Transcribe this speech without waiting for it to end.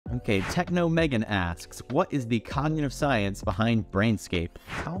Okay, Techno Megan asks, what is the cognitive science behind Brainscape?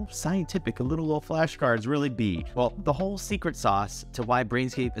 How scientific could little old flashcards really be? Well, the whole secret sauce to why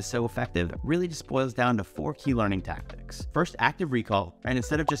Brainscape is so effective really just boils down to 4 key learning tactics. First, active recall, and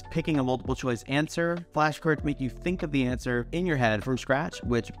instead of just picking a multiple choice answer, flashcards make you think of the answer in your head from scratch,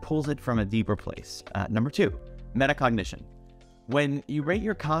 which pulls it from a deeper place. Number 2, metacognition. When you rate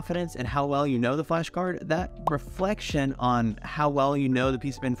your confidence and how well you know the flashcard, that reflection on how well you know the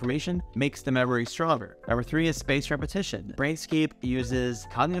piece of information makes the memory stronger. Number 3 is spaced repetition. Brainscape uses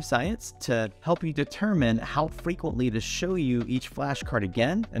cognitive science to help you determine how frequently to show you each flashcard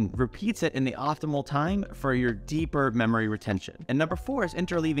again and repeats it in the optimal time for your deeper memory retention. And number 4 is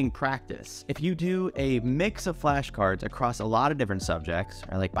interleaving practice. If you do a mix of flashcards across a lot of different subjects,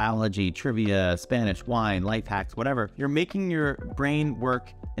 like biology, trivia, Spanish, wine, life hacks, whatever, you're making your brain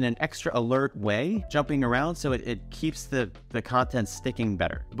work in an extra alert way, jumping around so it keeps the content sticking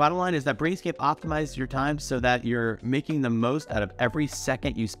better. The bottom line is that Brainscape optimizes your time so that you're making the most out of every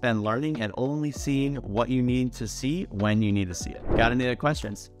second you spend learning and only seeing what you need to see when you need to see it. Got any other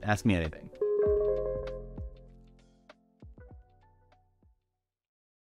questions? Ask me anything.